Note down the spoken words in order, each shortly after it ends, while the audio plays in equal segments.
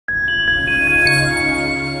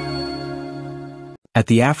At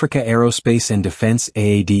the Africa Aerospace and Defence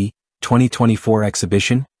 (AAD) 2024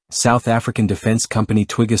 exhibition, South African defence company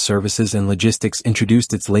Twiga Services and Logistics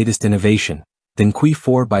introduced its latest innovation, the Nkwe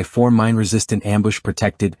 4x4 mine-resistant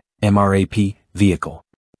ambush-protected (MRAP) vehicle.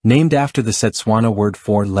 Named after the Setswana word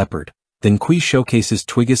for leopard, the Nkwe showcases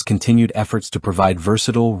Twiga's continued efforts to provide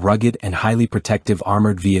versatile, rugged and highly protective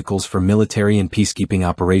armored vehicles for military and peacekeeping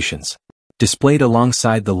operations. Displayed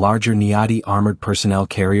alongside the larger Nyati Armored Personnel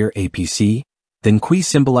Carrier (APC), the Nkwe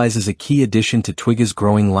symbolizes a key addition to Twiga's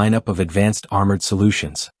growing lineup of advanced armored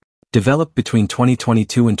solutions. Developed between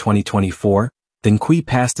 2022 and 2024, the Nkwe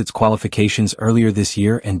passed its qualifications earlier this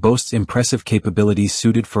year and boasts impressive capabilities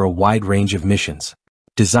suited for a wide range of missions.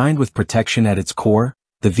 Designed with protection at its core,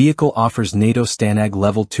 the vehicle offers NATO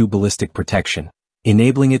Level 2 ballistic protection,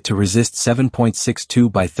 enabling it to resist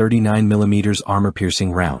 7.62 by 39 mm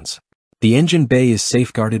armor-piercing rounds. The engine bay is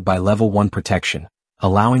safeguarded by Level 1 protection,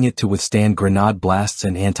 allowing it to withstand grenade blasts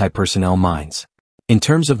and anti-personnel mines. In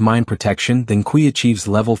terms of mine protection, the Nkwe achieves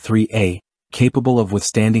Level 3A, capable of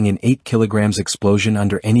withstanding an 8 kg explosion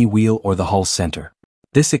under any wheel or the hull center.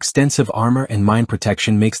 This extensive armor and mine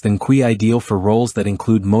protection makes the Nkwe ideal for roles that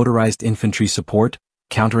include motorized infantry support,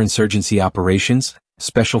 counterinsurgency operations,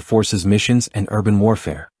 special forces missions and urban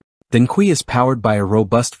warfare. The Nkwe is powered by a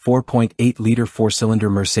robust 4.8-liter four-cylinder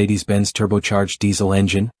Mercedes-Benz turbocharged diesel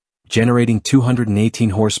engine, generating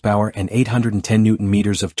 218 horsepower and 810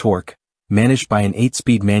 Nm of torque, managed by an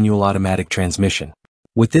 8-speed manual automatic transmission.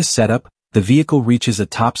 With this setup, the vehicle reaches a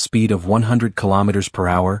top speed of 100 km per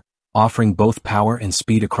hour, offering both power and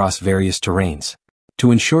speed across various terrains.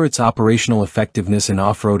 To ensure its operational effectiveness in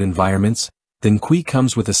off-road environments, the Nkwe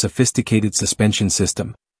comes with a sophisticated suspension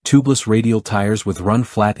system, tubeless radial tires with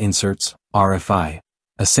run-flat inserts, RFI,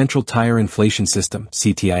 a central tire inflation system,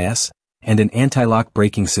 CTIS, and an anti-lock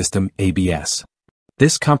braking system, ABS.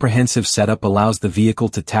 This comprehensive setup allows the vehicle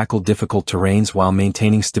to tackle difficult terrains while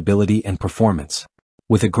maintaining stability and performance.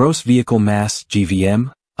 With a gross vehicle mass,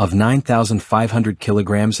 GVM, of 9,500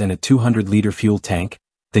 kilograms and a 200-liter fuel tank,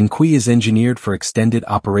 the Nkwe is engineered for extended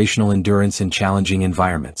operational endurance in challenging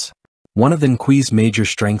environments. One of the Nkwe's major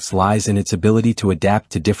strengths lies in its ability to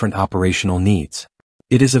adapt to different operational needs.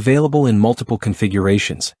 It is available in multiple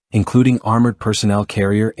configurations, including Armored Personnel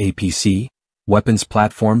Carrier (APC), Weapons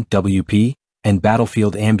Platform (WP), and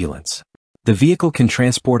Battlefield Ambulance. The vehicle can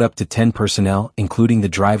transport up to 10 personnel, including the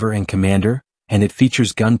driver and commander, and it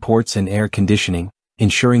features gun ports and air conditioning,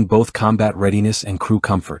 ensuring both combat readiness and crew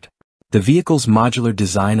comfort. The vehicle's modular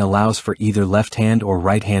design allows for either left-hand or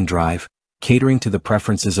right-hand drive, catering to the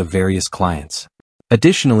preferences of various clients.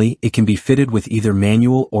 Additionally, it can be fitted with either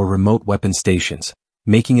manual or remote weapon stations,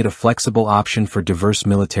 making it a flexible option for diverse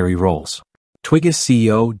military roles. Twiga's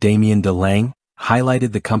CEO Damien de Lang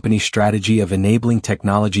highlighted the company's strategy of enabling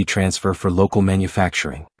technology transfer for local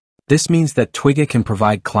manufacturing. This means that Twiga can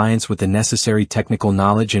provide clients with the necessary technical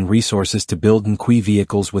knowledge and resources to build Nkwe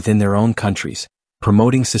vehicles within their own countries,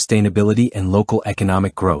 promoting sustainability and local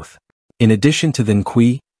economic growth. In addition to the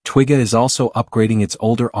Nkwe, Twiga is also upgrading its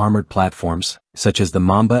older armored platforms, such as the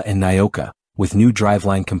Mamba and Nyoka, with new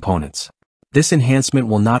driveline components. This enhancement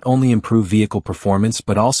will not only improve vehicle performance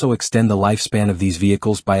but also extend the lifespan of these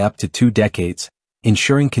vehicles by up to 2 decades,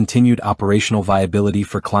 ensuring continued operational viability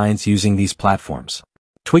for clients using these platforms.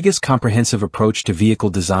 Twiga's comprehensive approach to vehicle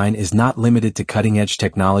design is not limited to cutting-edge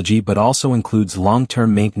technology but also includes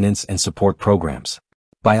long-term maintenance and support programs.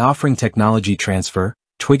 By offering technology transfer,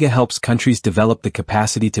 Twiga helps countries develop the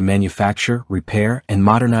capacity to manufacture, repair, and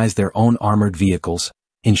modernize their own armored vehicles,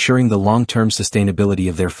 ensuring the long-term sustainability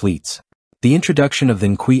of their fleets. The introduction of the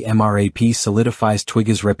Nkwe MRAP solidifies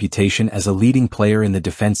Twiga's reputation as a leading player in the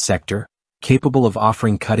defense sector, capable of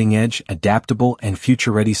offering cutting-edge, adaptable, and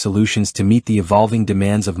future-ready solutions to meet the evolving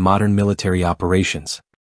demands of modern military operations.